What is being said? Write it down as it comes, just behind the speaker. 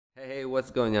Hey,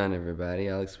 what's going on, everybody?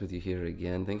 Alex with you here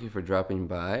again. Thank you for dropping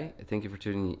by. Thank you for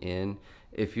tuning in.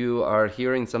 If you are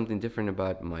hearing something different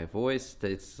about my voice,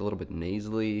 it's a little bit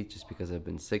nasally, just because I've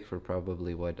been sick for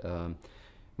probably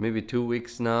maybe 2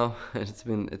 weeks now. It's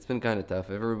been kind of tough.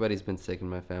 Everybody's been sick in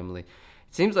my family.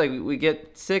 It seems like we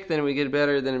get sick, then we get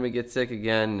better, then we get sick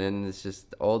again, and it's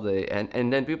just all day.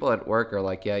 And then people at work are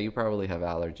like, "Yeah, you probably have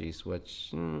allergies," which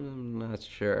I'm not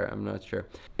sure. I'm not sure.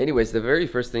 Anyways, the very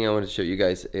first thing I want to show you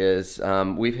guys is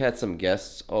we've had some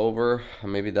guests over.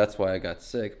 Maybe that's why I got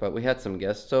sick, but we had some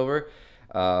guests over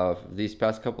these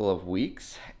past couple of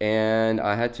weeks, and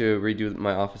I had to redo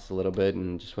my office a little bit,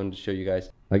 and just wanted to show you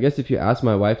guys. I guess if you ask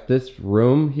my wife, this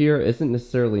room here isn't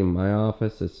necessarily my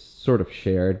office. It's sort of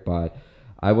shared, but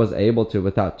I was able to,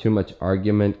 without too much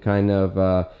argument, kind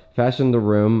of fashion the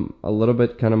room a little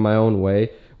bit kind of my own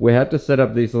way. We had to set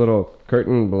up these little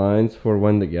curtain blinds for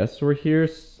when the guests were here.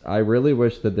 I really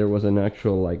wish that there was an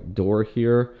actual like door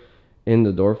here in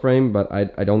the door frame, but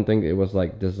I don't think it was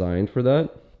like designed for that.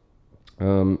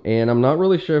 And I'm not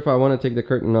really sure if I want to take the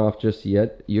curtain off just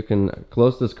yet. You can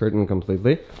close this curtain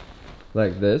completely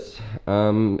like this,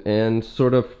 and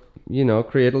sort of, you know,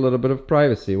 create a little bit of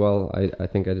privacy. Well, I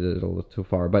think I did it a little too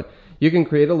far, but you can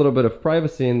create a little bit of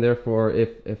privacy in there for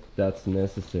if that's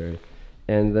necessary.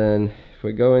 And then if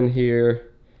we go in here,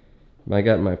 I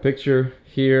got my picture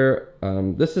here.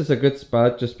 This is a good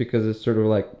spot just because it's sort of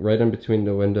like right in between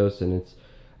the windows, and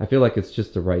I feel like it's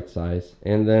just the right size.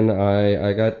 And then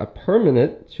I got a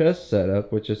permanent chest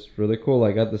setup, which is really cool.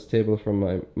 I got this table from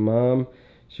my mom.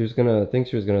 I think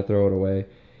she was gonna throw it away.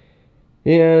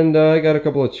 And I got a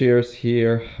couple of chairs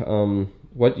here.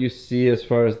 What you see as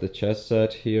far as the chess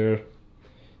set here,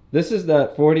 this is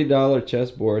that $40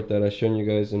 chessboard that I've shown you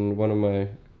guys in one of my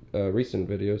recent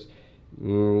videos.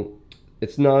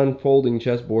 It's non-folding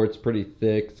chessboard. It's pretty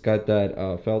thick. It's got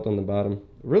that felt on the bottom.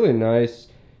 Really nice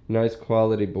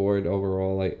quality board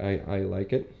overall. I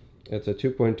like it. It's a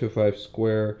 2.25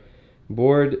 square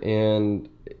board, and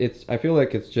I feel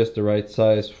like it's just the right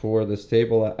size for this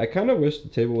table. I kind of wish the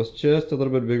table was just a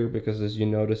little bit bigger, because as you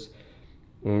notice,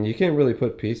 you can't really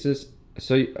put pieces.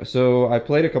 So I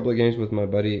played a couple of games with my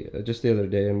buddy just the other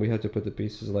day, and we had to put the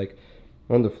pieces like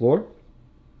on the floor.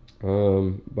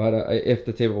 But if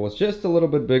the table was just a little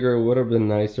bit bigger, it would have been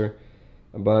nicer.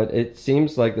 But it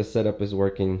seems like the setup is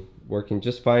working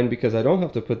just fine, because I don't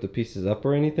have to put the pieces up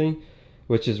or anything,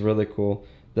 which is really cool.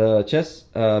 The chess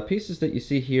pieces that you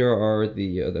see here are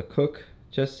the Cook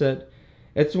chess set.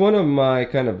 It's one of my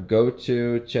kind of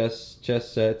go-to chess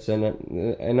sets,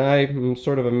 and I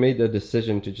sort of made the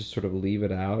decision to just sort of leave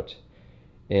it out,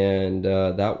 and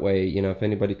that way, you know, if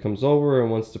anybody comes over and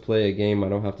wants to play a game, I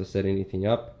don't have to set anything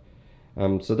up.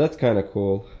 So that's kind of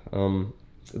cool.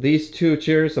 These two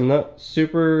chairs, I'm not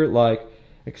super like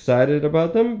excited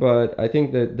about them, but I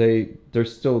think that they're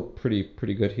still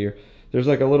pretty good here. There's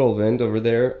like a little vent over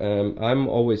there. I'm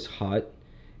always hot,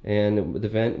 and the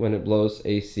vent, when it blows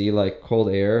AC, like cold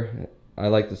air, I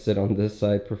like to sit on this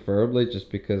side preferably,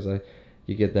 just because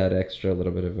you get that extra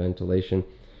little bit of ventilation.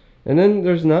 And then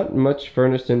there's not much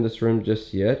furnished in this room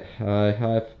just yet. I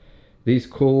have these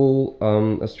cool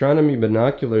astronomy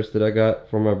binoculars that I got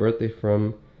for my birthday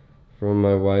from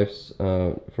my wife's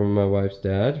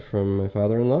dad, from my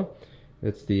father-in-law.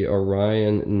 It's the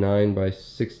Orion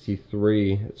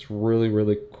 9x63. It's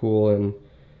really cool, and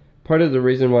part of the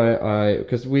reason why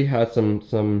because we had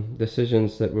some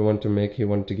decisions that we wanted to make. He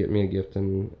wanted to get me a gift,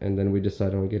 and then we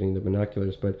decided on getting the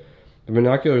binoculars. But the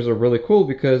binoculars are really cool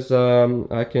because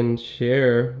I can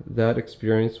share that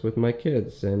experience with my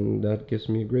kids, and that gives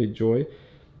me great joy.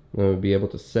 Be able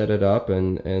to set it up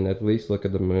and at least look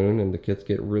at the moon, and the kids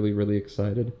get really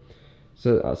excited.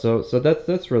 So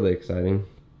that's really exciting.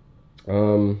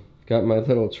 Got my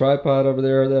little tripod over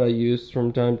there that I use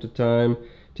from time to time,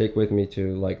 take with me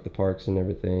to like the parks and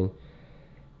everything.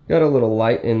 Got a little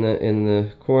light in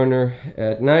the corner.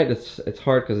 At night it's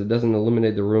hard because it doesn't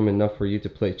illuminate the room enough for you to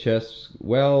play chess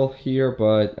well here,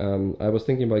 but I was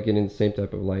thinking about getting the same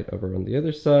type of light over on the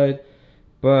other side,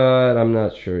 but I'm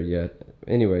not sure yet.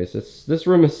 Anyways, this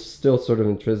room is still sort of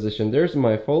in transition. There's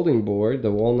my folding board, the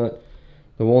walnut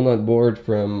board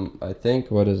from, I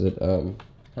think, what is it,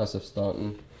 House of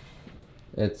Staunton.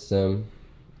 It's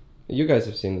you guys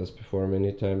have seen this before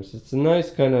many times. It's a nice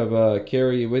kind of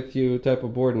carry with you type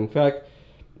of board. In fact,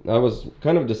 I was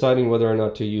kind of deciding whether or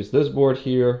not to use this board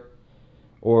here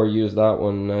or use that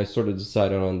one, and I sort of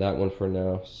decided on that one for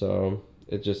now. So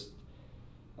it just,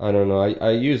 I don't know,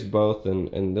 I used both,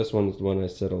 and this one's the one I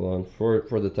settle on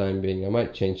for the time being. I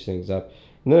might change things up.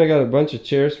 And then I got a bunch of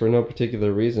chairs for no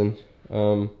particular reason.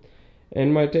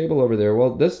 And my table over there.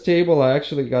 Well, this table, I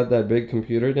actually got that big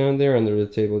computer down there under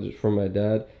the table just from my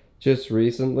dad just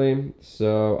recently.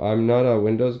 So I'm not a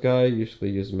Windows guy,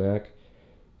 usually use Mac.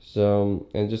 So,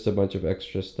 and just a bunch of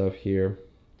extra stuff here.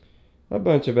 A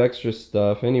bunch of extra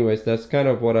stuff. Anyways, that's kind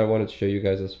of what I wanted to show you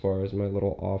guys as far as my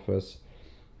little office.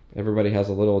 Everybody has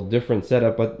a little different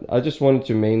setup, but I just wanted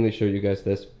to mainly show you guys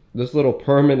this little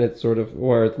permanent sort of,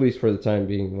 or at least for the time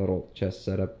being, little chest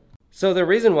setup. So the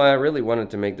reason why I really wanted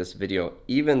to make this video,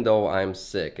 even though I'm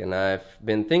sick and I've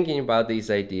been thinking about these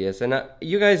ideas, and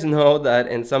you guys know that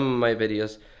in some of my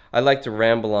videos, I like to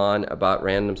ramble on about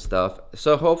random stuff.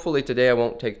 So hopefully today I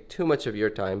won't take too much of your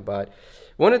time, but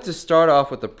wanted to start off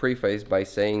with a preface by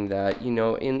saying that, you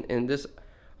know, in this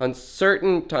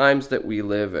uncertain times that we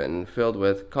live in, filled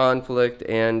with conflict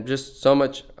and just so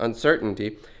much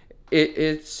uncertainty,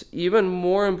 it's even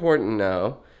more important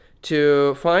now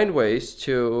to find ways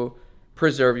to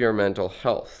preserve your mental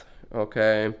health,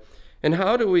 okay? And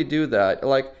how do we do that?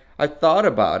 Like, I thought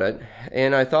about it,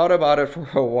 and I thought about it for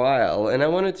a while, and I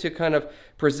wanted to kind of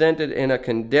present it in a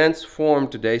condensed form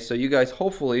today so you guys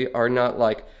hopefully are not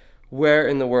like, where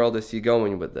in the world is he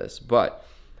going with this? But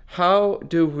how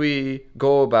do we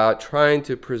go about trying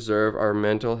to preserve our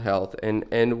mental health,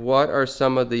 and what are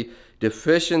some of the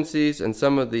deficiencies and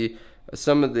some of the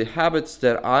habits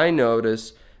that I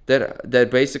notice that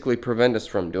basically prevent us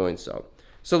from doing so?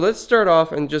 So let's start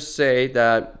off and just say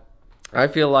that I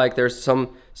feel like there's some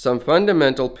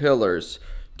fundamental pillars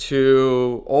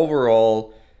to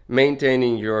overall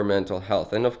maintaining your mental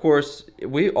health. And of course,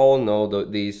 we all know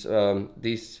these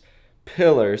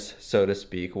pillars, so to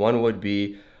speak. One would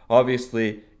be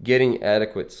obviously getting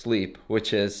adequate sleep,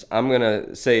 which is, I'm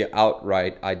gonna say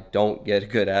outright, I don't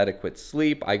get good adequate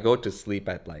sleep. I go to sleep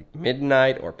at like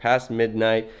midnight or past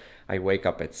midnight. I wake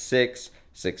up at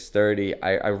 6:30.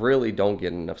 I really don't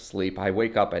get enough sleep. I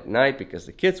wake up at night because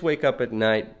the kids wake up at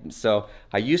night. So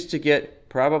I used to get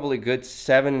probably good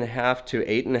 7.5 to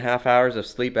 8.5 hours of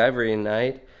sleep every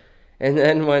night. And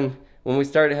then when we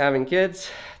started having kids,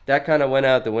 that kind of went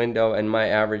out the window, and my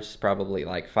average is probably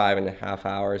like 5.5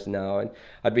 hours now, and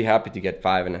I'd be happy to get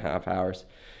 5.5 hours.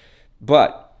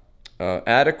 But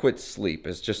adequate sleep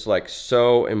is just like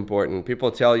so important. People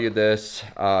tell you this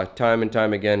time and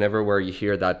time again, everywhere you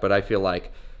hear that, but I feel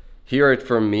like, hear it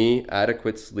from me,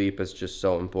 adequate sleep is just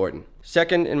so important.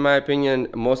 Second, in my opinion,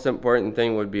 most important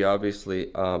thing would be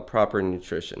obviously proper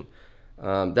nutrition.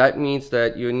 That means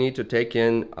that you need to take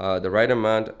in the right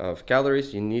amount of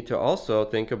calories. You need to also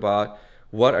think about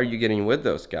what are you getting with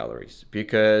those calories,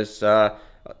 because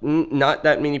not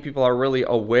that many people are really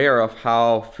aware of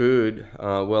how food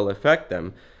will affect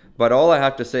them. But all I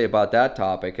have to say about that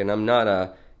topic, and I'm not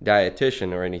a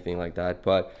dietitian or anything like that,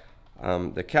 but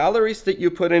the calories that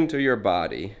you put into your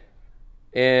body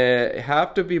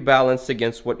have to be balanced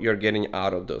against what you're getting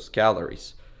out of those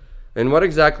calories. And what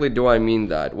exactly do I mean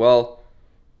that? Well,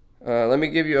 let me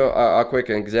give you a quick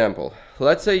example.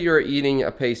 Let's say you're eating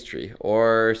a pastry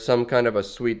or some kind of a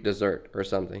sweet dessert or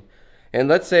something. And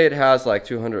let's say it has like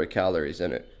 200 calories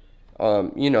in it.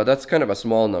 You know, that's kind of a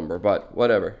small number, but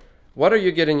whatever. What are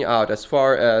you getting out as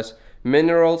far as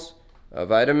minerals,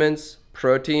 vitamins,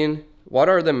 protein? What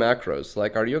are the macros?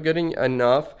 Like, are you getting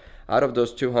enough out of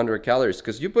those 200 calories?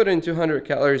 Because you put in 200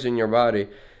 calories in your body,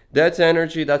 that's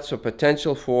energy, that's a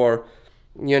potential for,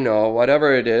 you know,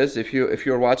 whatever it is. If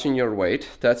you're watching your weight,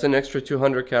 that's an extra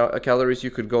 200 calories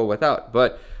you could go without.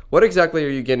 But what exactly are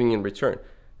you getting in return?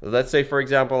 Let's say, for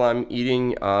example, I'm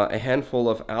eating a handful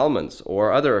of almonds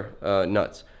or other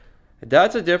nuts.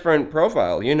 That's a different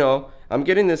profile. You know, I'm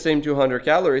getting the same 200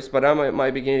 calories, but I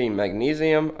might be getting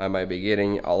magnesium. I might be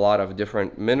getting a lot of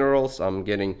different minerals. I'm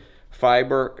getting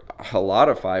fiber, a lot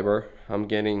of fiber. I'm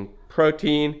getting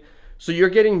protein. So you're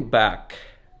getting back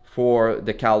for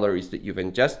the calories that you've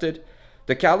ingested.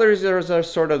 The calories are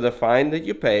sort of the fine that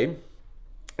you pay.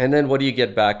 And then what do you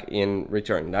get back in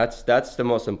return? That's the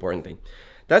most important thing.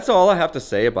 That's all I have to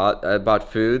say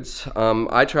about foods.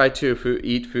 I try to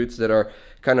eat foods that are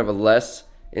kind of less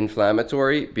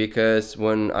inflammatory, because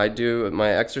when I do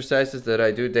my exercises that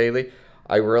I do daily,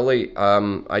 I really,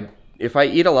 if I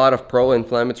eat a lot of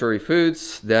pro-inflammatory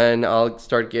foods, then I'll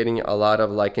start getting a lot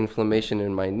of like inflammation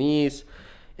in my knees,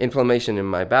 inflammation in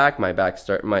my back might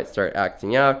start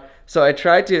acting out. So I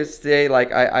try to stay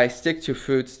like, I stick to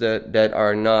foods that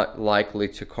are not likely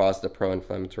to cause the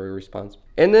pro-inflammatory response.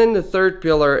 And then the third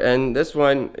pillar, and this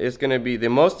one is going to be the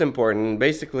most important,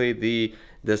 basically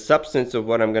the substance of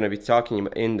what I'm going to be talking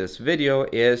about in this video,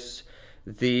 is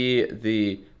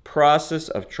the process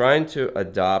of trying to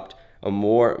adopt a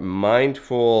more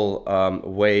mindful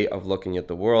way of looking at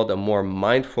the world, a more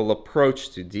mindful approach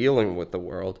to dealing with the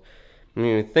world. I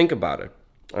mean, think about it.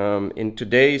 In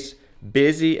today's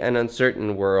busy and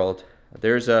uncertain world,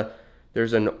 there's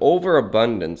an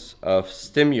overabundance of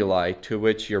stimuli to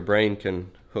which your brain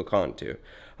can hook onto.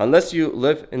 Unless you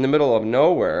live in the middle of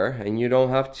nowhere and you don't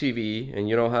have TV and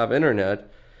you don't have internet,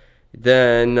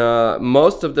 then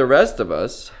most of the rest of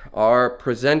us are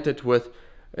presented with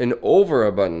an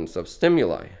overabundance of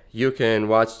stimuli. You can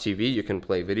watch TV, you can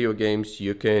play video games,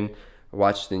 you can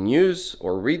watch the news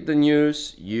or read the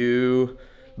news. You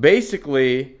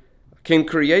basically can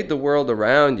create the world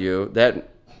around you that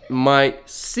might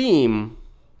seem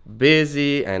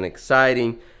busy and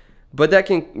exciting, but that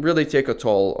can really take a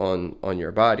toll on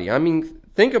your body. I mean,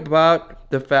 think about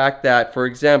the fact that, for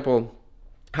example,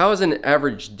 how is an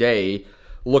average day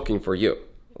looking for you?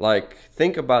 Like,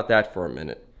 think about that for a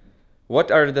minute. What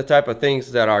are the type of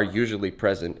things that are usually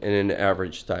present in an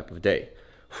average type of day?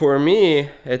 For me,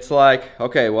 it's like,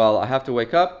 okay, well, I have to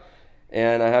wake up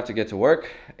and I have to get to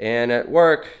work. And at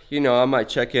work, I might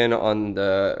check in on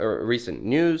the recent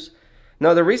news.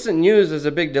 Now, the recent news is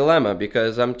a big dilemma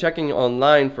because I'm checking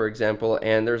online, for example,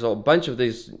 and there's a bunch of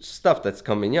this stuff that's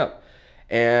coming up.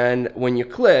 And when you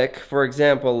click, for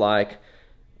example, like,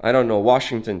 I don't know,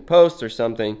 Washington Post or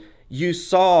something, you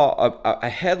saw a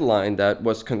headline that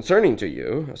was concerning to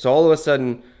you. So all of a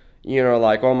sudden,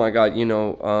 like, oh my God,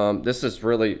 this is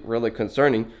really, really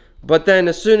concerning. But then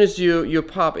as soon as you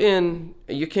pop in,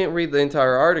 you can't read the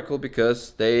entire article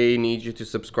because they need you to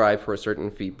subscribe for a certain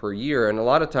fee per year. And a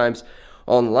lot of times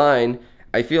online,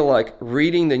 I feel like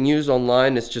reading the news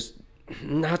online is just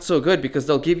not so good because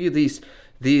they'll give you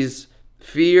these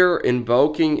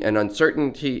fear-invoking and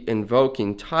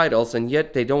uncertainty-invoking titles, and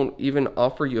yet they don't even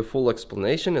offer you a full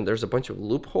explanation, and there's a bunch of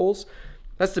loopholes.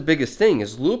 That's the biggest thing,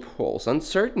 is loopholes,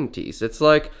 uncertainties. It's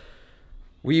like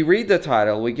we read the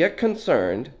title, we get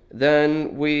concerned,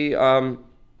 then we don't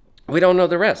know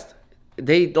the rest.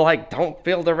 They don't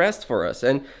fill the rest for us,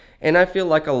 and I feel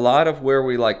like a lot of where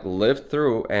we live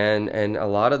through and a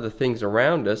lot of the things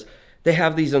around us, they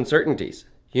have these uncertainties,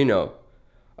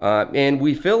 and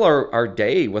we fill our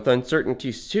day with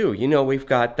uncertainties too. We've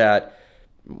got that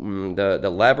the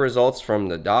lab results from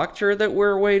the doctor that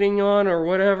we're waiting on or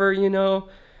whatever.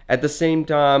 At the same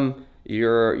time,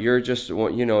 you're just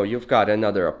you've got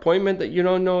another appointment that you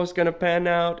don't know is going to pan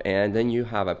out, and then you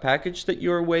have a package that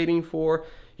you're waiting for.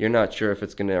 You're not sure if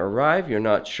it's going to arrive. You're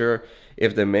not sure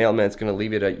if the mailman's going to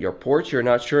leave it at your porch. You're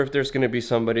not sure if there's going to be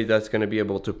somebody that's going to be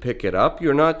able to pick it up.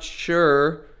 You're not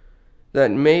sure that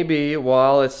maybe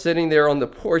while it's sitting there on the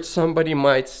porch, somebody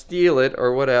might steal it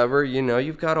or whatever.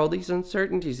 You've got all these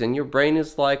uncertainties, and your brain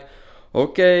is like,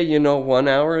 okay, 1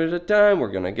 hour at a time,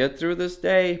 we're going to get through this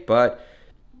day. But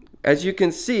as you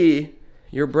can see,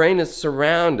 your brain is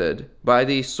surrounded by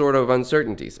these sort of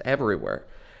uncertainties everywhere.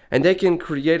 And they can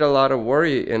create a lot of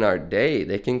worry in our day.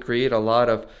 They can create a lot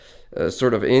of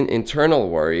sort of internal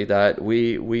worry that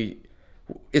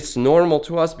it's normal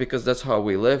to us because that's how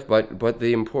we live. But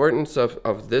the importance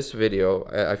of this video,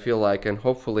 I feel like, and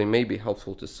hopefully may be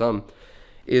helpful to some,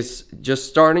 is just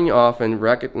starting off and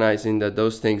recognizing that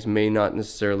those things may not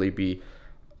necessarily be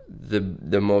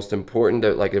the most important,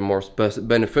 like a more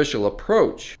beneficial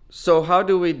approach. So how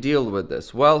do we deal with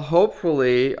this? Well,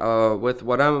 hopefully with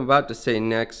what I'm about to say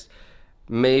next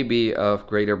may be of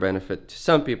greater benefit to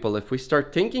some people if we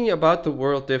start thinking about the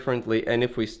world differently, and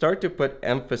if we start to put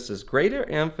greater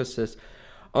emphasis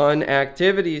on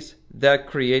activities that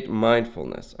create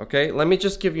mindfulness. Okay, let me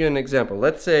just give you an example.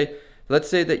 Let's say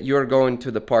that you're going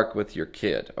to the park with your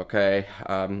kid. Okay,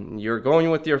 you're going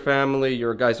with your family.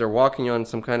 Your guys are walking on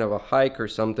some kind of a hike or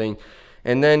something,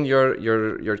 and then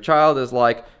your child is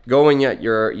like going at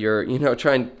your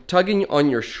tugging on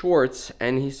your shorts,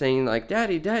 and he's saying like,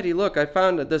 Daddy, look, I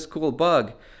found this cool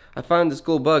bug.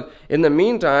 In the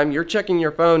meantime, you're checking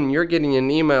your phone and you're getting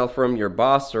an email from your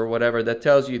boss or whatever that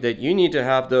tells you that you need to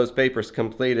have those papers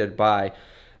completed by,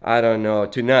 I don't know,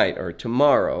 tonight or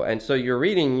tomorrow. And so you're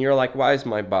reading and you're like, why is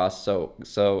my boss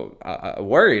so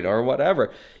worried or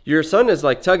whatever? Your son is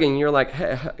like tugging. You're like,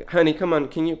 hey, honey, come on.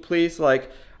 Can you please,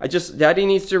 Daddy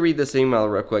needs to read this email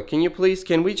real quick.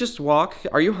 Can we just walk?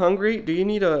 Are you hungry? Do you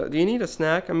need a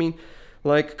snack? I mean,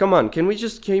 come on. Can we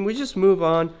just move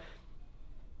on?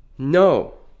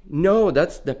 No,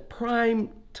 that's the prime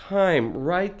time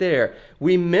right there.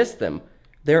 We miss them.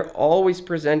 They're always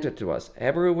presented to us.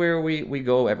 Everywhere we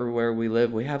go, everywhere we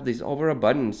live, we have this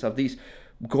overabundance of these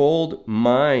gold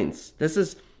mines. This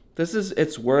is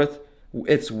it's worth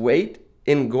its weight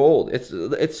in gold.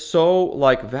 It's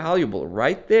so valuable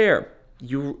right there.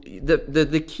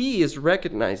 The key is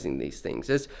recognizing these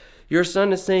things. As your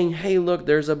son is saying, hey, look,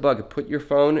 there's a bug. Put your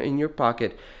phone in your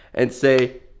pocket and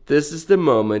say, this is the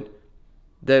moment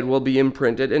that will be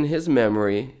imprinted in his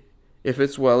memory if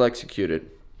it's well executed.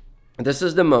 This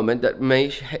is the moment that may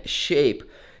shape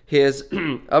his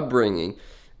upbringing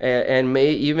and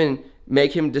may even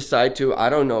make him decide to, I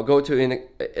don't know, go to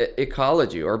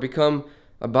ecology or become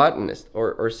a botanist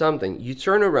or something. You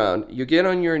turn around, you get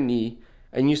on your knee,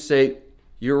 and you say,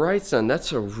 "You're right, son,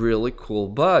 that's a really cool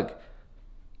bug.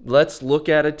 Let's look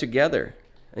at it together."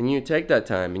 And you take that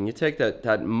time and you take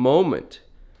that moment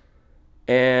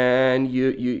and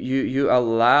you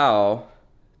allow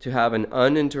to have an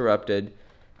uninterrupted,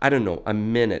 I don't know, a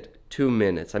minute, 2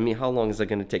 minutes. I mean, how long is that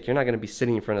going to take? You're not going to be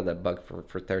sitting in front of that bug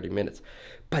for 30 minutes.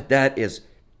 But that is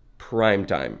prime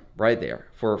time right there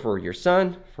for your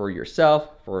son, for yourself,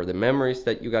 for the memories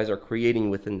that you guys are creating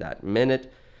within that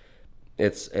minute.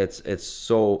 It's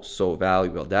so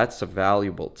valuable. That's a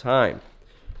valuable time.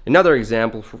 Another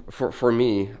example for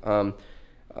me,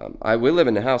 we live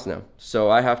in a house now, so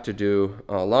I have to do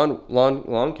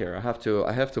lawn care. I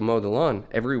have to mow the lawn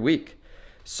every week.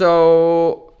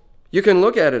 So you can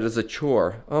look at it as a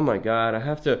chore. Oh my God,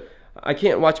 I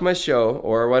can't watch my show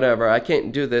or whatever. I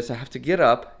can't do this. I have to get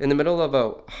up in the middle of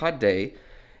a hot day,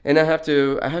 and I have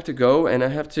to go and I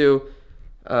have to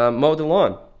mow the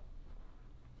lawn.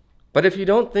 But if you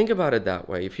don't think about it that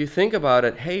way, if you think about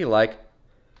it, hey, like,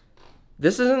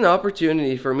 this is an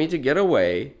opportunity for me to get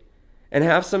away and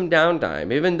have some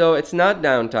downtime. Even though it's not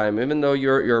downtime, even though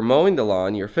you're mowing the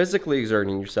lawn, you're physically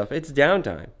exerting yourself, it's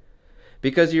downtime.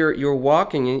 Because you're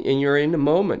walking and you're in the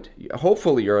moment.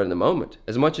 Hopefully you're in the moment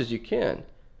as much as you can.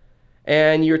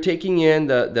 And you're taking in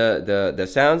the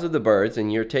sounds of the birds,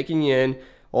 and you're taking in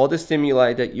all the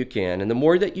stimuli that you can. And the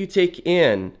more that you take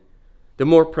in, the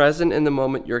more present in the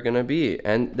moment you're going to be.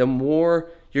 And the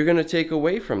more you're going to take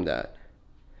away from that.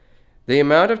 The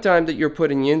amount of time that you're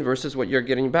putting in versus what you're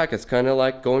getting back, it's kind of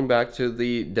like going back to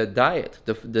the diet,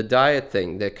 the diet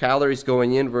thing, the calories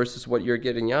going in versus what you're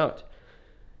getting out.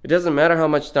 It doesn't matter how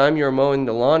much time you're mowing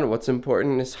the lawn. What's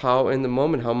important is how in the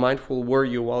moment, how mindful were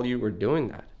you while you were doing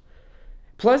that.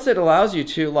 Plus, it allows you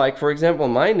to, like, for example,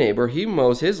 my neighbor, he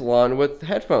mows his lawn with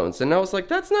headphones. And I was like,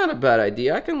 that's not a bad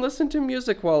idea. I can listen to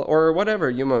music or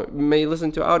whatever. You may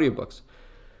listen to audiobooks.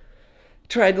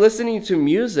 Tried listening to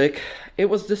music. It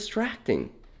was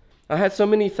distracting. I had so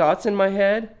many thoughts in my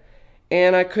head,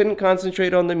 and I couldn't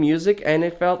concentrate on the music, and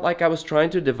it felt like I was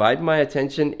trying to divide my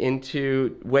attention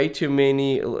into way too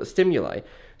many stimuli.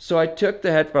 So I took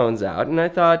the headphones out, and I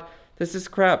thought, this is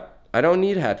crap. I don't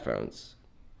need headphones.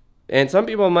 And some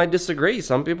people might disagree.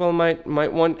 Some people might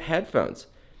want headphones.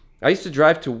 I used to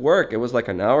drive to work. It was like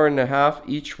an hour and a half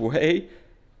each way.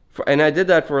 And I did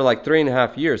that for like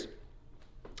 3.5 years.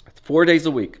 4 days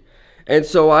a week. And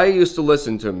so I used to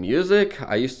listen to music.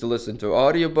 I used to listen to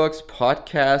audiobooks,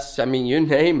 podcasts. I mean, you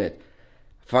name it.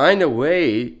 Find a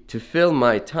way to fill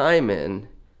my time in.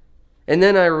 And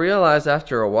then I realized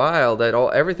after a while that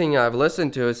everything I've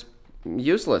listened to is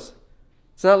useless.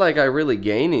 It's not like I really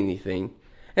gain anything.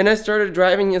 And I started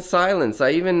driving in silence.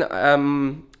 I even,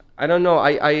 I don't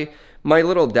know, my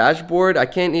little dashboard, I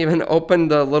can't even open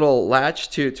the little latch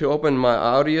to open my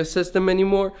audio system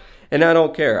anymore. And I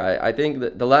don't care. I think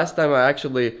that the last time I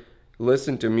actually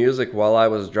listened to music while I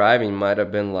was driving might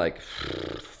have been like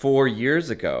 4 years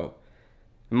ago.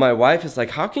 My wife is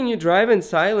like, how can you drive in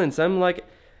silence? I'm like,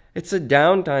 it's a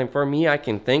downtime for me. I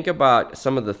can think about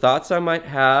some of the thoughts I might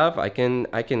have. I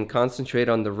can concentrate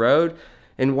on the road.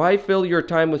 And why fill your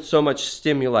time with so much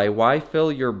stimuli? Why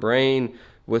fill your brain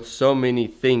with so many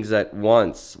things at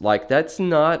once? Like, that's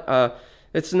not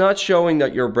it's not showing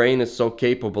that your brain is so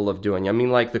capable of doing. I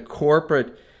mean, like the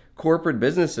corporate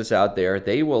businesses out there,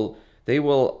 they will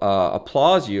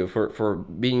applaud you for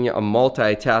being a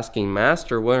multitasking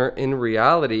master, where in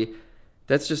reality,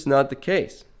 that's just not the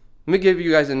case. Let me give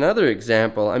you guys another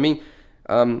example. I mean,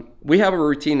 we have a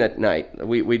routine at night.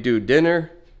 We do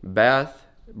dinner, bath,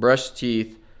 brush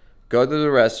teeth, go to the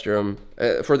restroom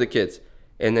for the kids,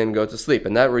 and then go to sleep.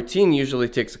 And that routine usually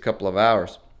takes a couple of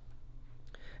hours.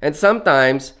 And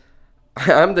sometimes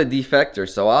I'm the defector,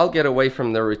 so I'll get away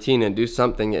from the routine and do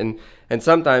something. And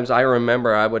sometimes I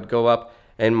remember I would go up,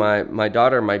 and my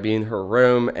daughter might be in her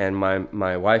room, and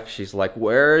my wife, she's like,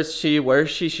 where is she? Where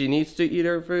is she? She needs to eat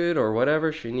her food or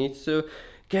whatever. She needs to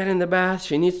get in the bath.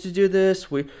 She needs to do this.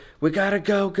 We gotta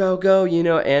go, you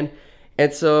know.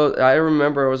 And so I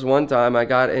remember it was one time I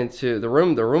got into the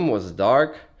room. The room was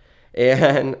dark,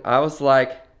 and I was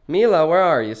like, Mila, where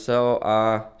are you?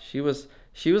 So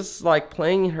she was like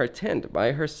playing in her tent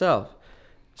by herself.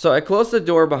 So I closed the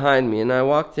door behind me, and I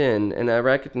walked in, and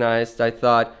I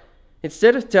thought,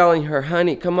 instead of telling her,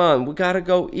 honey, come on, we gotta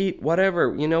go eat,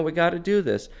 whatever, you know, we gotta do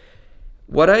this.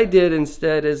 What I did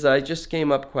instead is I just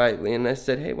came up quietly and I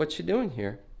said, "Hey, what you doing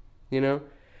here?" You know?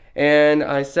 And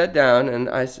I sat down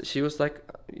and she was like,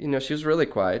 she was really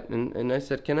quiet. And I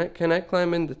said, can I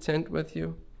climb in the tent with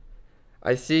you?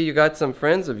 I see you got some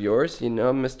friends of yours,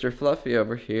 Mr. Fluffy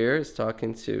over here is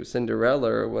talking to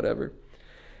Cinderella or whatever.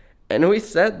 And we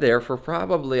sat there for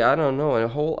probably, I don't know, a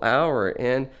whole hour.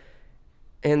 And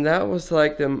that was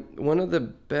like one of the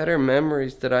better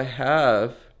memories that I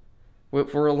have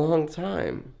for a long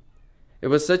time. It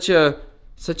was such a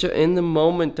in the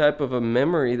moment type of a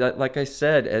memory that, like I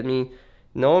said, I mean,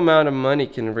 no amount of money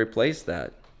can replace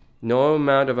that. No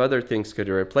amount of other things could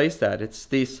replace that. It's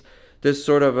this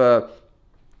sort of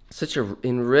such a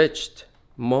enriched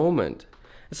moment.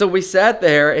 So we sat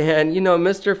there, and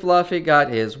Mr. Fluffy got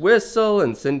his whistle,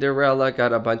 and Cinderella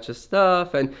got a bunch of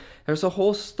stuff, and there's a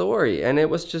whole story, and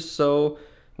it was just so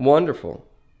wonderful.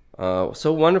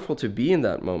 So wonderful to be in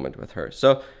that moment with her.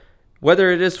 So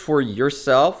whether it is for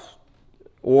yourself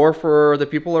or for the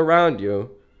people around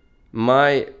you,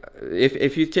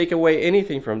 if you take away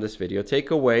anything from this video,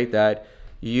 take away that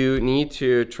you need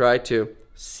to try to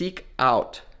seek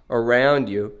out around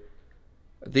you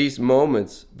these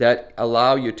moments that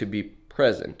allow you to be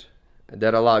present,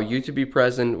 that allow you to be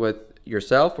present with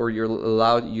yourself, or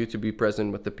allow you to be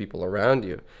present with the people around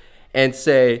you, and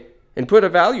put a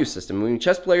value system. When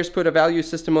chess players put a value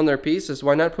system on their pieces,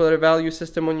 why not put a value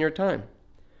system on your time?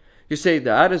 You say,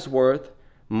 that is worth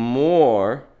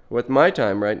more with my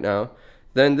time right now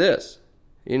than this.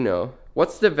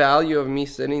 What's the value of me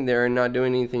sitting there and not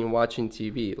doing anything and watching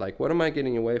TV? Like, what am I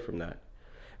getting away from that?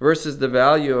 Versus the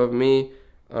value of me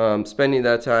spending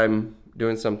that time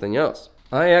doing something else.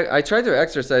 I try to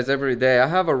exercise every day. I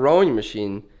have a rowing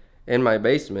machine in my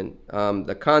basement,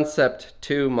 the Concept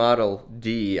 2 Model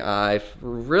D. I've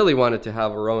really wanted to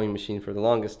have a rowing machine for the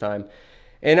longest time.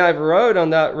 And I've rowed on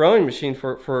that rowing machine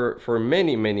for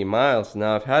many, many miles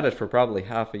now. I've had it for probably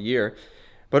half a year.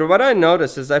 But what I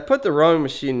notice is I put the rowing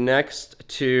machine next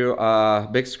to a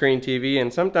big screen TV,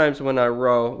 and sometimes when I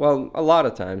row, well, a lot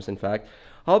of times in fact,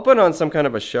 I'll put on some kind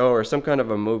of a show or some kind of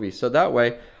a movie. So that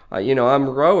way, I'm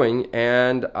rowing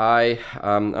and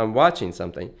I'm watching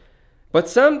something. But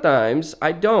sometimes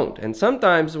I don't. And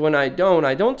sometimes when I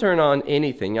don't turn on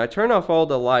anything. I turn off all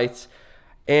the lights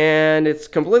and it's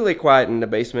completely quiet in the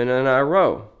basement and I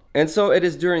row. And so it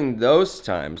is during those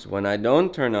times when I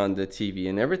don't turn on the TV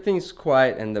and everything's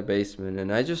quiet in the basement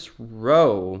and I just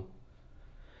row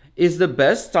is the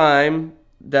best time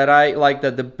that I like,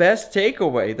 the best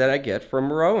takeaway that I get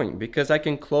from rowing, because I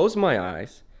can close my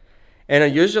eyes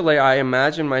and usually I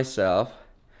imagine myself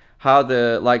how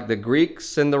the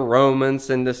Greeks and the Romans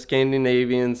and the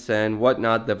Scandinavians and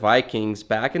whatnot, the Vikings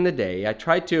back in the day, I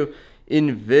try to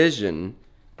envision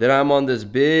that I'm on this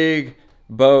big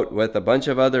boat with a bunch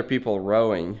of other people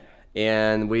rowing,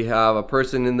 and we have a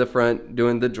person in the front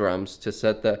doing the drums to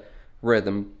set the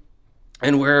rhythm,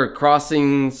 and we're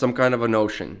crossing some kind of an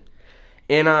ocean.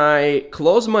 And I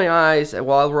close my eyes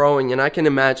while rowing, and I can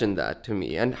imagine that to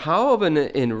me, and how of an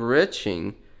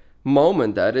enriching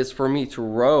moment that is for me to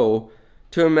row,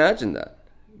 to imagine that.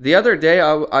 The other day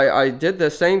I did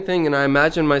the same thing, and I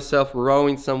imagined myself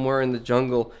rowing somewhere in the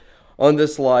jungle on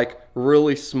this like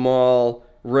really small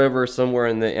river somewhere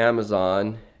in the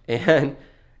Amazon, and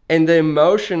the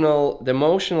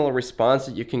emotional response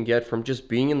that you can get from just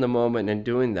being in the moment and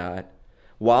doing that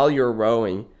while you're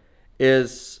rowing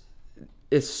is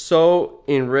so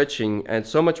enriching and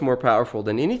so much more powerful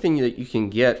than anything that you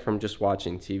can get from just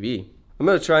watching TV. I'm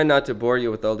going to try not to bore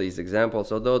you with all these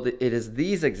examples, although it is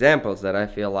these examples that I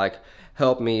feel like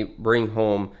help me bring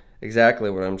home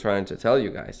exactly what I'm trying to tell you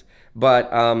guys.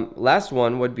 But last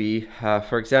one would be,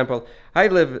 for example, I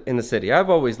live in the city.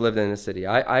 I've always lived in the city.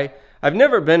 I've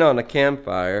never been on a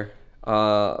campfire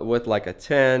with like a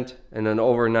tent and an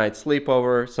overnight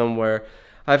sleepover somewhere.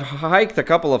 I've hiked a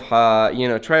couple of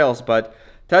trails, but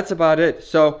that's about it.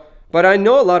 So, but I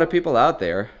know a lot of people out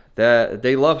there that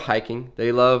they love hiking,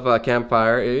 they love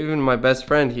campfire. Even my best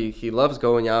friend, he loves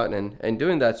going out and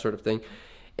doing that sort of thing.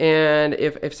 And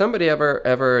if somebody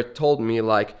ever told me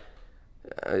like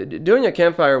doing a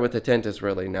campfire with a tent is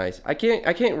really nice, I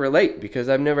can't relate because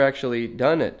I've never actually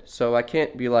done it. So I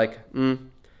can't be like,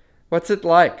 what's it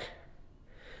like?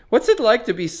 What's it like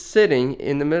to be sitting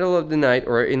in the middle of the night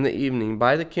or in the evening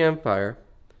by the campfire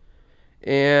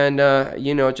and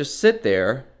just sit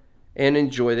there and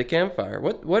enjoy the campfire?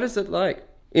 What is it like?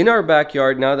 In our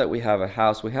backyard, now that we have a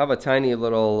house, we have a tiny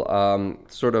little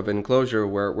sort of enclosure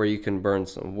where you can burn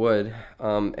some wood.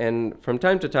 And from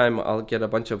time to time, I'll get a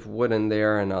bunch of wood in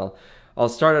there, and I'll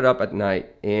start it up at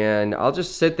night, and I'll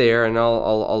just sit there and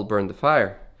I'll burn the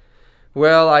fire.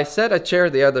 Well, I set a chair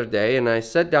the other day and I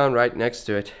sat down right next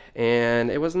to it, and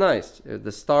it was nice.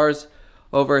 The stars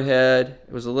overhead.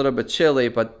 It was a little bit chilly,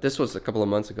 but this was a couple of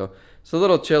months ago. It's a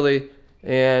little chilly,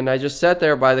 and I just sat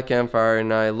there by the campfire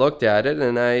and I looked at it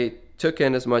and I took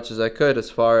in as much as I could as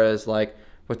far as like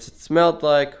what's it smelled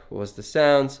like, what was the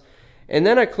sounds. And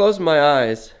then I closed my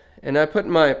eyes and I put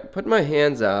my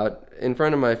hands out in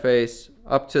front of my face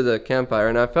up to the campfire,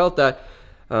 and I felt that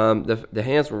the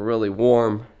hands were really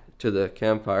warm to the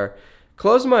campfire.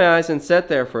 Closed my eyes and sat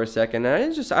there for a second,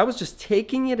 and I was just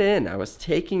taking it in. I was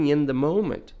taking in the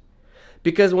moment.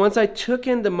 Because once I took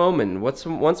in the moment,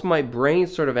 once my brain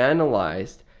sort of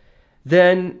analyzed,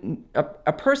 then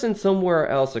a person somewhere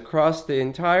else across the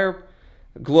entire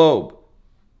globe,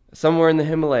 somewhere in the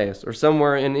Himalayas, or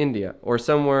somewhere in India, or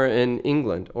somewhere in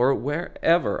England, or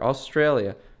wherever,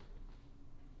 Australia,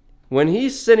 when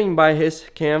he's sitting by his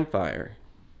campfire,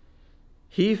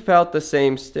 he felt the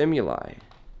same stimuli.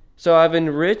 So I've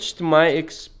enriched my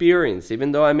experience,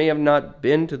 even though I may have not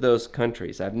been to those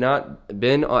countries. I've not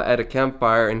been at a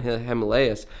campfire in the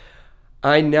Himalayas.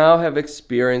 I now have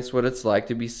experienced what it's like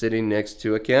to be sitting next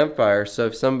to a campfire. So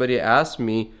if somebody asks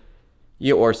me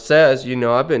or says,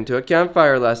 I've been to a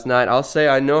campfire last night, I'll say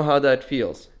I know how that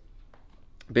feels.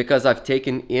 Because I've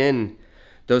taken in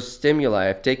those stimuli.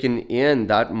 I've taken in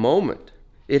that moment.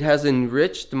 It has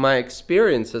enriched my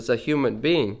experience as a human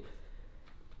being.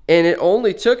 And it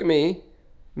only took me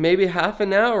maybe half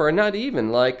an hour, not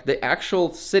even, like the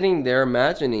actual sitting there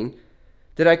imagining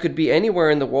that I could be anywhere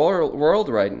in the world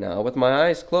right now with my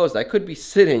eyes closed. I could be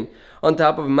sitting on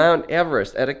top of Mount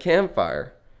Everest at a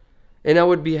campfire, and I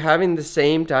would be having the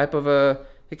same type of a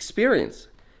experience.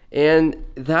 And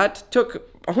that took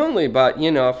only about,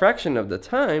 a fraction of the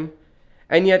time.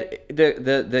 And yet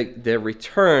the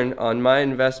return on my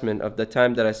investment of the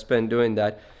time that I spend doing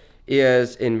that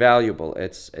is invaluable.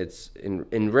 It's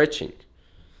enriching.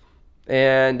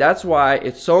 And that's why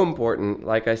it's so important,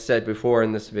 like I said before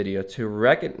in this video, to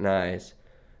recognize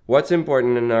what's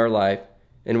important in our life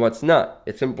and what's not.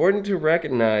 It's important to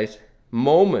recognize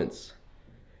moments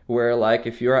where, like,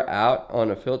 if you're out on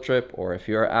a field trip, or if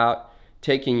you're out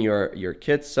taking your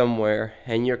kids somewhere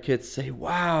and your kids say,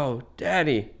 "Wow,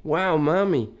 Daddy, wow,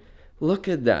 Mommy, look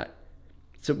at that."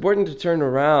 It's important to turn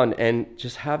around and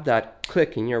just have that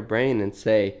click in your brain and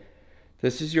say,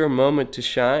 this is your moment to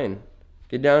shine.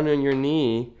 Get down on your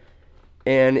knee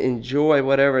and enjoy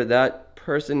whatever that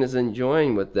person is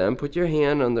enjoying with them. Put your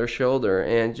hand on their shoulder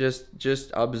and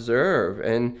just observe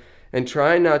and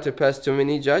try not to pass too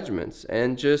many judgments,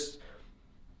 and just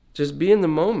be in the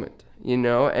moment.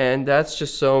 And that's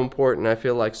just so important. I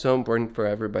feel like so important for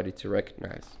everybody to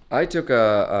recognize. I took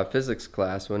a physics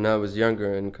class when I was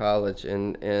younger in college,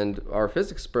 and our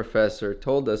physics professor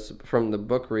told us from the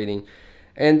book reading,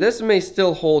 and this may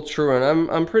still hold true,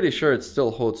 and I'm pretty sure it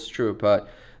still holds true, but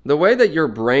the way that your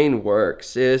brain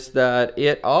works is that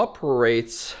it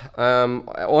operates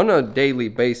on a daily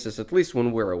basis, at least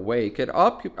when we're awake. It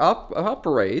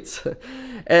operates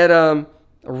at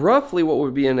roughly what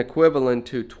would be an equivalent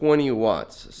to 20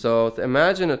 watts. So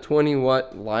imagine a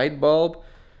 20-watt light bulb,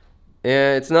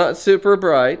 and it's not super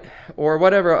bright, or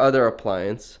whatever other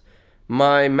appliance.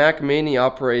 My Mac Mini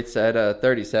operates at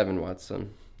 37 watts, so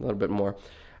a little bit more.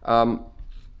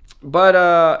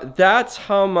 But that's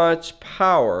how much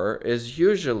power is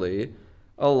usually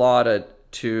allotted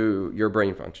to your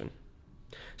brain function.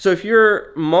 So if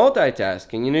you're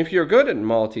multitasking, and if you're good at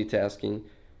multitasking,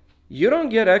 you don't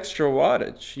get extra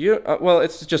wattage. Well,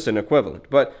 it's just an equivalent,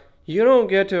 but you don't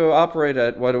get to operate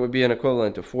at what it would be an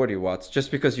equivalent to 40 watts just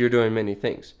because you're doing many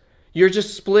things. You're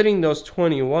just splitting those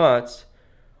 20 watts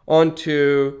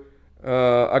onto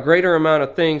a greater amount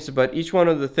of things, but each one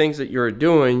of the things that you're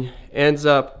doing ends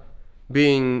up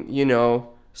being,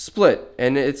 split,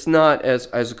 and it's not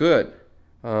as good.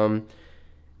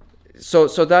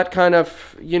 So that kind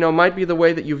of, might be the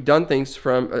way that you've done things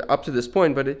from up to this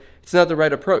point, but it's not the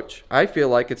right approach. I feel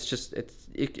like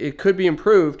it could be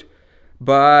improved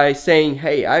by saying,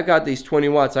 hey, I got these 20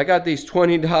 watts, I got these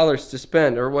 $20 to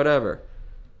spend, or whatever.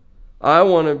 I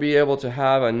want to be able to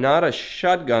have not a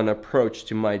shotgun approach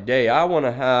to my day. I want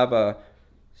to have a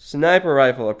sniper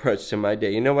rifle approach to my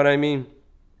day. You know what I mean?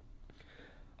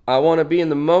 I want to be in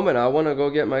the moment. I want to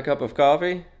go get my cup of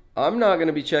coffee. I'm not going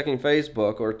to be checking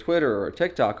Facebook or Twitter or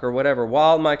TikTok or whatever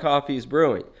while my coffee is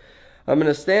brewing. I'm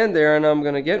going to stand there and I'm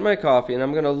going to get my coffee and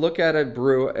I'm going to look at it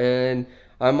brew, and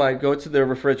I might go to the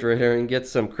refrigerator and get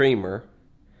some creamer.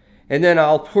 And then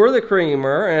I'll pour the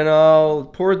creamer, and I'll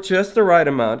pour just the right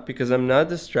amount because I'm not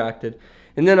distracted.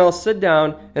 And then I'll sit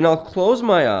down and I'll close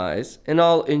my eyes and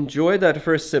I'll enjoy that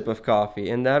first sip of coffee.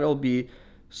 And that'll be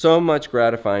so much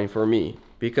gratifying for me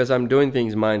because I'm doing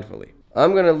things mindfully.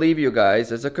 I'm going to leave you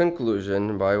guys as a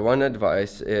conclusion by one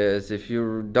advice is if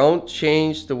you don't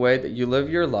change the way that you live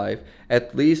your life,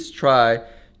 at least try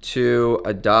to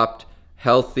adopt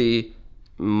healthy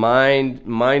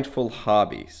mindful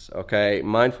hobbies, okay?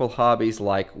 Mindful hobbies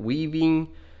like weaving,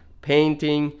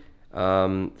 painting,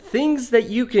 things that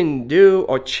you can do,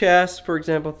 or chess, for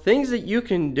example, things that you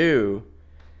can do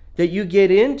that you get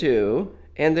into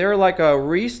and they're like a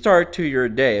restart to your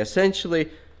day. Essentially,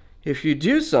 if you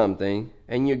do something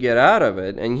and you get out of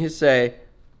it and you say,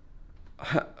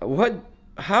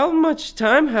 how much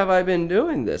time have I been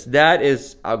doing this? That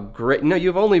is a great, no,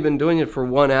 you've only been doing it for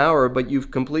 1 hour, but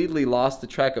you've completely lost the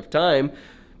track of time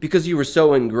because you were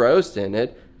so engrossed in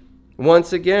it.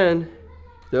 Once again,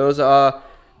 those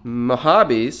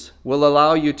hobbies will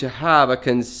allow you to have a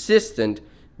consistent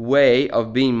way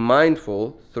of being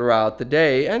mindful throughout the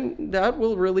day, and that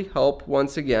will really help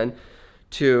once again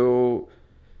to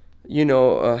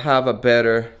have a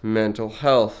better mental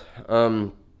health.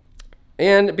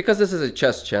 And because this is a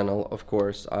chess channel, of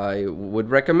course, I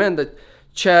would recommend that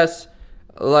chess,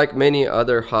 like many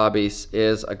other hobbies,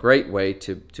 is a great way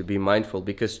to be mindful,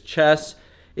 because chess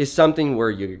is something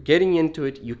where you're getting into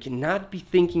it. You cannot be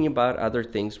thinking about other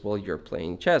things while you're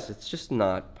playing chess. It's just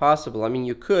not possible. I mean,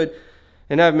 you could,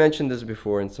 and I've mentioned this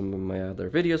before in some of my other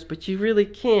videos, but you really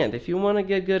can't. If you want to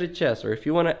get good at chess, or if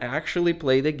you want to actually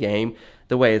play the game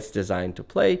the way it's designed to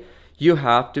play, you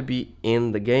have to be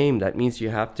in the game. That means you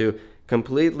have to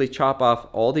completely chop off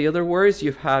all the other worries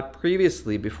you've had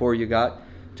previously before you got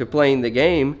to playing the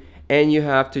game, and you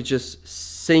have to just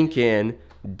sink in,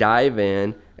 dive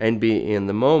in, and be in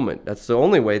the moment. That's the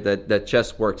only way that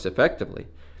chess works effectively.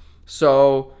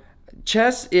 So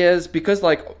chess is, because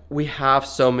like we have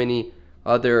so many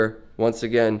other, once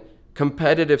again,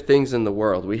 competitive things in the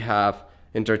world. We have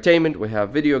entertainment, we have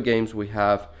video games, we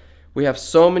have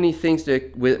so many things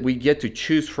that we get to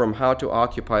choose from how to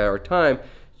occupy our time.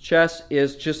 Chess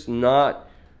is just not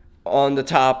on the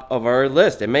top of our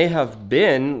list. It may have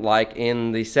been like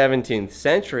in the 17th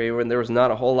century when there was not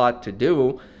a whole lot to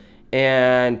do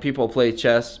and people played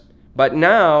chess, but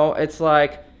now it's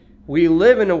like we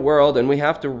live in a world, and we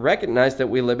have to recognize that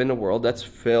we live in a world that's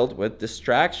filled with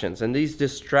distractions, and these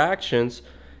distractions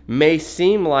may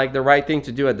seem like the right thing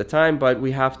to do at the time, but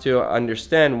we have to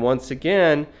understand, once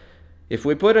again, if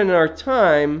we put in our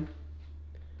time,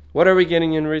 what are we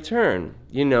getting in return?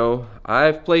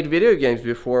 I've played video games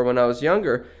before when I was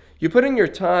younger. You put in your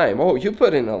time. Oh, you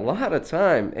put in a lot of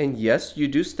time. And yes, you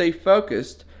do stay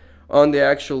focused on the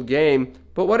actual game,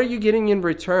 but what are you getting in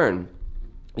return?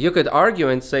 You could argue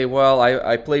and say, well,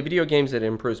 I play video games, that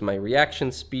improves my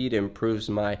reaction speed, improves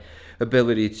my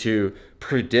ability to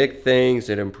predict things,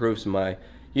 it improves my,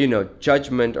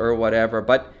 judgment or whatever,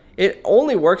 but it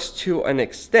only works to an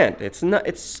extent.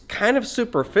 It's kind of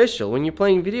superficial. When you're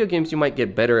playing video games, you might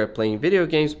get better at playing video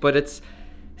games, but it's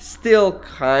still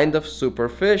kind of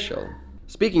superficial.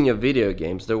 Speaking of video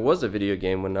games, there was a video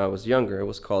game when I was younger. It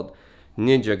was called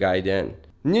Ninja Gaiden.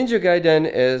 Ninja Gaiden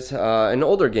is an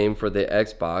older game for the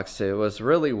Xbox. It was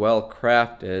really well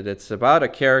crafted. It's about a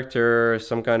character,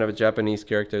 some kind of a Japanese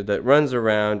character, that runs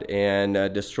around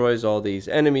and destroys all these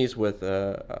enemies with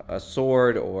a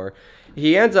sword, or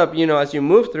he ends up, as you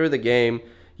move through the game,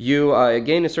 you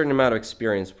gain a certain amount of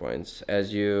experience points,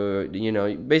 as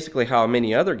basically how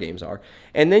many other games are.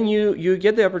 And then you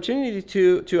get the opportunity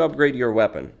to upgrade your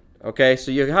weapon. Okay, so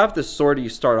you have this sword you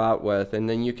start out with, and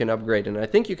then you can upgrade. And I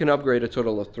think you can upgrade a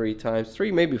total of 3 times.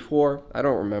 3, maybe 4, I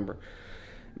don't remember.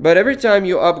 But every time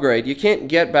you upgrade, you can't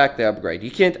get back the upgrade. You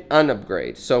can't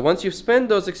unupgrade. So once you spend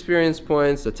those experience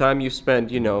points, the time you spend,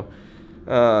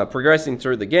 progressing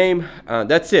through the game,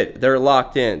 that's it. They're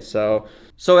locked in. So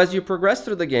as you progress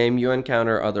through the game, you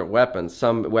encounter other weapons.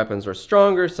 Some weapons are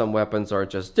stronger, some weapons are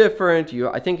just different.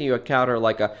 I think you encounter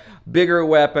like bigger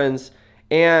weapons.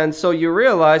 And so you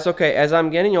realize, okay, as I'm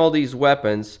getting all these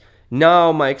weapons,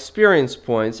 now my experience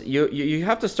points, you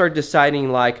have to start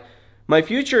deciding, like, my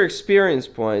future experience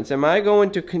points, am I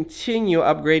going to continue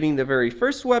upgrading the very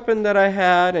first weapon that I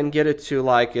had and get it to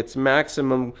like its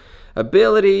maximum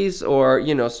abilities or,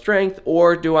 strength,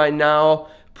 or do I now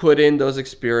put in those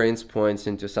experience points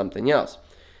into something else?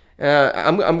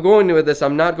 I'm going with this,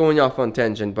 I'm not going off on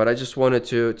tangent, but I just wanted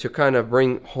to kind of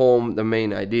bring home the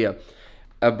main idea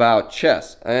about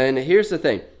chess. And here's the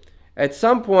thing. At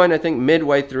some point, I think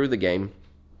midway through the game,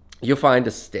 you find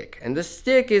a stick. And the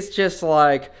stick is just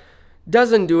like,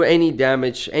 doesn't do any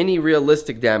damage, any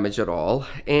realistic damage at all.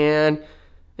 And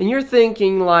you're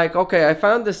thinking like, okay, I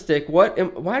found the stick. Why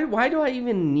do I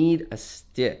even need a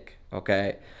stick?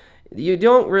 Okay. you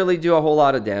don't really do a whole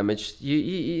lot of damage.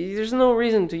 There's no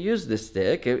reason to use this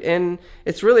stick, and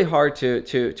it's really hard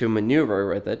to maneuver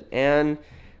with it. And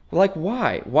like,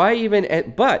 why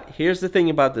even? But here's the thing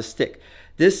about the stick.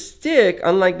 This stick,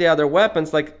 unlike the other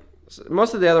weapons, like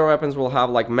most of the other weapons will have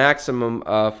like maximum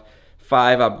of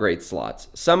 5 upgrade slots.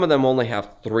 Some of them only have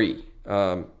 3.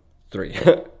 3.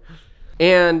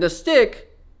 And the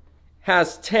stick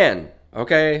has 10.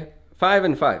 Okay, 5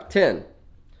 and 5, 10.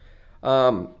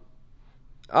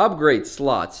 Upgrade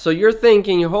slots. So you're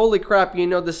thinking, holy crap,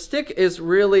 the stick is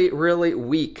really, really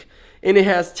weak. And it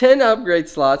has 10 upgrade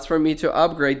slots for me to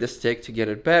upgrade the stick to get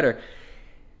it better.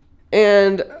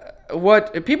 And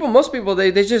most people,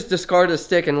 they just discard the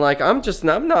stick and like, I'm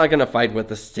not going to fight with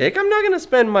the stick. I'm not going to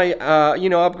spend my,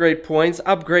 upgrade points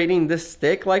upgrading this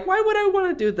stick. Like, why would I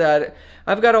want to do that?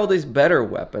 I've got all these better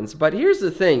weapons. But here's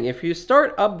the thing. If you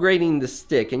start upgrading the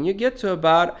stick and you get to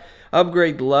about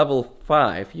upgrade level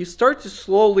 5, you start to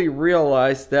slowly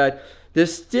realize that the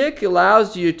stick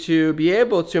allows you to be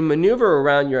able to maneuver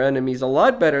around your enemies a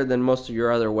lot better than most of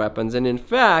your other weapons. And in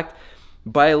fact,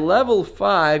 by level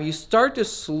 5, you start to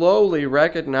slowly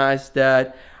recognize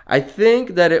that I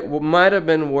think that it might have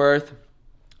been worth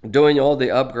doing all the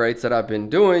upgrades that I've been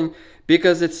doing,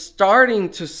 because it's starting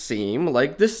to seem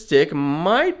like the stick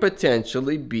might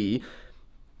potentially be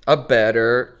a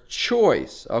better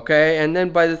choice, okay? And then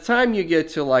by the time you get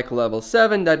to like level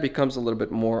 7, that becomes a little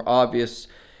bit more obvious.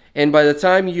 And by the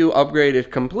time you upgrade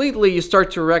it completely, you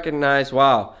start to recognize,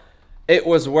 wow, it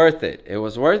was worth it. It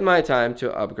was worth my time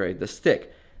to upgrade the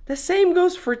stick. The same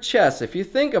goes for chess. If you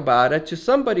think about it, to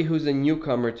somebody who's a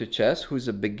newcomer to chess, who's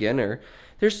a beginner,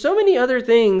 there's so many other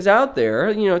things out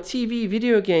there, TV,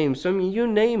 video games, you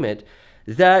name it,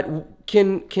 that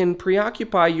can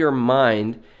preoccupy your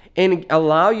mind and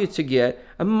allow you to get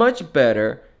a much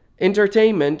better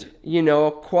entertainment,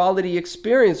 quality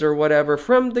experience or whatever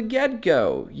from the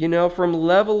get-go, from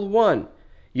level 1.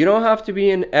 You don't have to be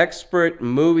an expert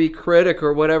movie critic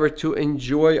or whatever to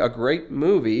enjoy a great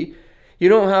movie. You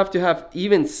don't have to have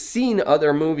even seen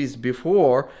other movies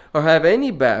before or have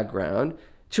any background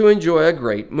to enjoy a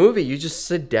great movie. You just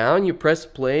sit down, you press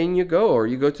play, and you go, or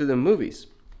you go to the movies.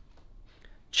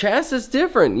 Chess is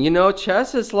different.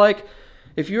 Chess is like,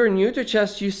 if you're new to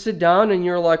chess, you sit down and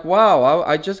you're like, wow,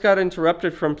 I just got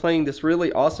interrupted from playing this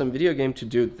really awesome video game to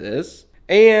do this.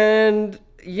 And,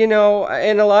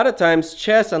 and a lot of times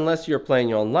chess, unless you're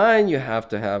playing online, you have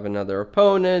to have another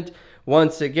opponent.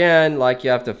 Once again, like, you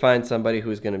have to find somebody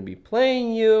who's going to be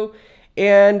playing you.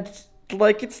 And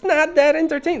like, it's not that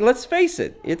entertaining. Let's face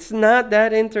it. It's not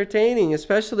that entertaining,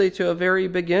 especially to a very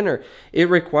beginner. It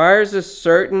requires a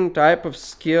certain type of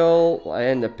skill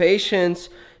and the patience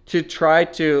to try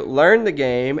to learn the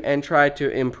game and try to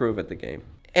improve at the game.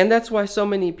 And that's why so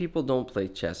many people don't play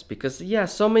chess, because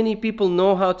so many people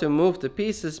know how to move the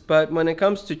pieces, but when it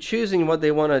comes to choosing what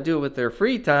they want to do with their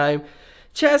free time,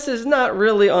 chess is not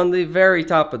really on the very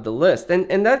top of the list.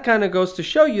 And that kind of goes to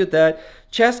show you that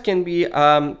chess can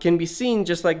be seen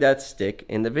just like that stick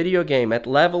in the video game. At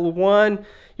level 1,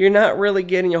 you're not really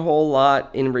getting a whole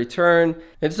lot in return.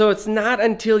 And so it's not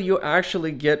until you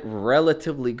actually get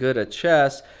relatively good at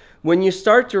chess when you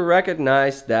start to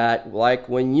recognize that, like,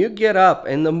 when you get up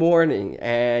in the morning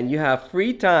and you have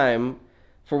free time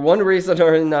for one reason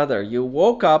or another, you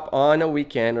woke up on a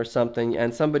weekend or something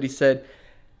and somebody said,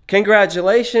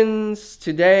 congratulations,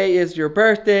 today is your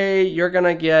birthday, you're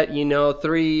gonna get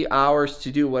 3 hours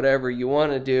to do whatever you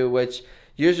want to do, which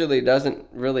usually doesn't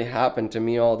really happen to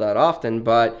me all that often.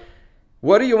 But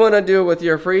what do you want to do with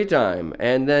your free time?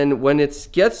 And then when it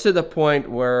gets to the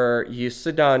point where you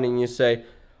sit down and you say,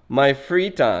 my free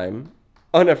time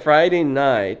on a Friday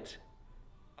night,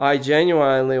 I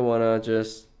genuinely want to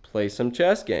just play some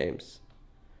chess games.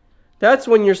 That's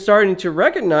when you're starting to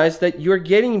recognize that you're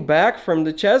getting back from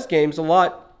the chess games a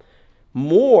lot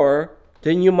more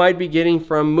than you might be getting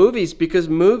from movies, because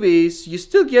movies, you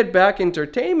still get back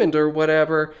entertainment or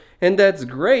whatever, and that's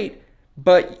great.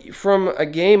 But from a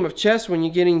game of chess, when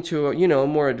you're getting to a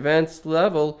more advanced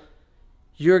level,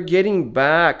 you're getting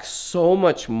back so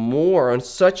much more on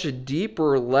such a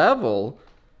deeper level.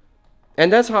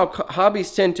 And that's how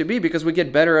hobbies tend to be, because we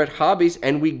get better at hobbies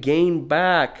and we gain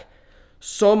back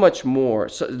so much more.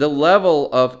 So the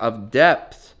level of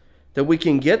depth that we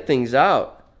can get things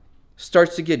out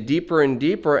starts to get deeper and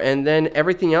deeper, and then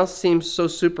everything else seems so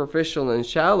superficial and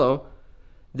shallow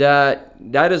that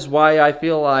is why I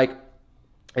feel like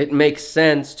it makes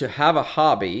sense to have a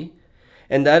hobby.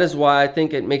 And that is why I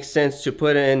think it makes sense to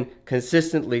put in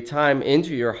consistently time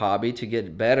into your hobby to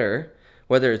get better,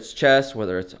 whether it's chess,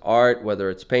 whether it's art, whether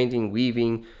it's painting,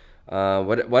 weaving,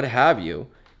 what have you.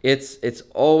 it's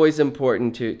always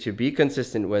important to be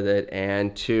consistent with it,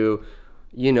 and to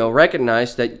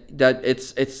recognize that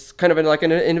it's kind of like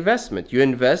an investment. You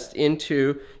invest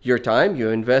into your time, you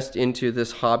invest into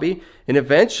this hobby, and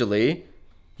eventually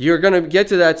you're going to get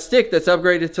to that stick that's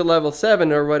upgraded to level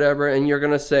 7 or whatever, and you're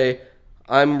going to say,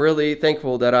 I'm really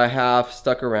thankful that I have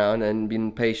stuck around and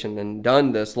been patient and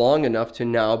done this long enough to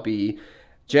now be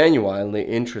genuinely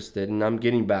interested, and I'm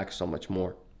getting back so much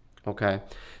more. Okay,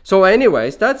 so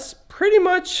anyways, that's pretty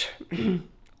much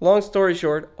long story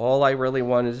short, all I really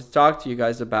wanted to talk to you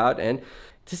guys about. And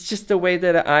it's just the way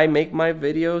that I make my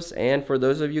videos. And for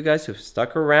those of you guys who've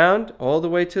stuck around all the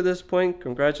way to this point,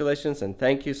 congratulations and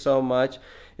thank you so much.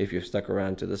 If you've stuck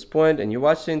around to this point and you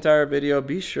watched the entire video,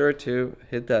 be sure to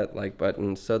hit that like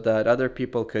button so that other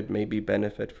people could maybe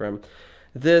benefit from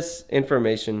this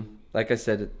information. Like I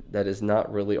said, that is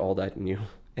not really all that new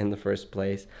in the first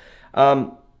place.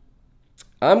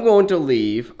 I'm going to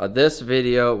leave this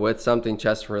video with something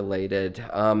chess related.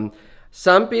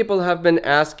 Some people have been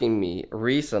asking me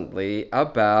recently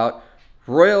about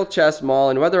Royal Chess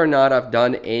Mall and whether or not I've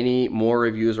done any more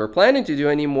reviews or planning to do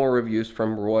any more reviews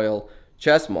from Royal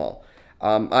Chess Mall.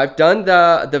 I've done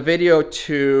the video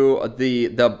to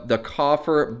the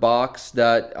coffer box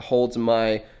that holds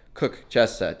my Cook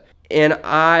chess set. And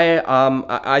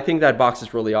I think that box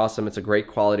is really awesome. It's a great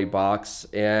quality box,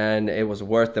 and it was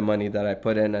worth the money that I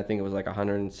put in. I think it was like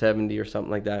 170 or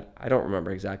something like that. I don't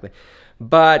remember exactly.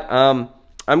 But I'm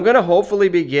going to hopefully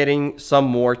be getting some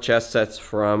more chess sets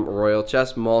from Royal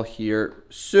Chess Mall here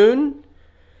soon.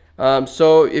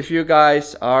 So if you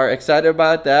guys are excited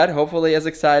about that, hopefully as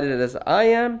excited as I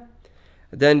am,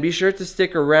 then be sure to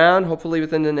stick around, hopefully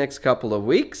within the next couple of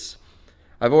weeks.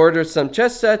 I've ordered some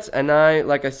chess sets, and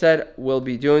like I said, will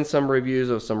be doing some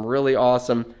reviews of some really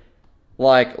awesome,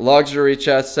 like luxury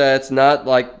chess sets, not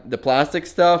like the plastic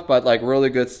stuff, but like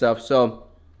really good stuff. So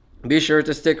be sure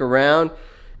to stick around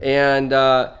and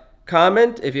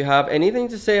comment if you have anything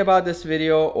to say about this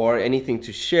video or anything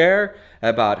to share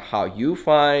about how you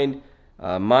find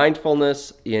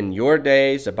mindfulness in your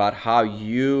days, about how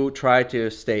you try to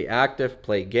stay active,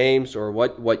 play games, or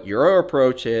what your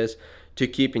approach is to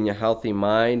keeping a healthy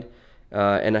mind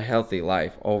and a healthy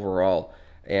life overall.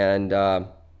 And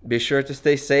be sure to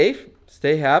stay safe,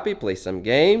 stay happy, play some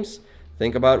games,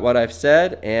 think about what I've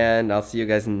said, and I'll see you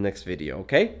guys in the next video,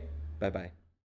 okay? Bye-bye.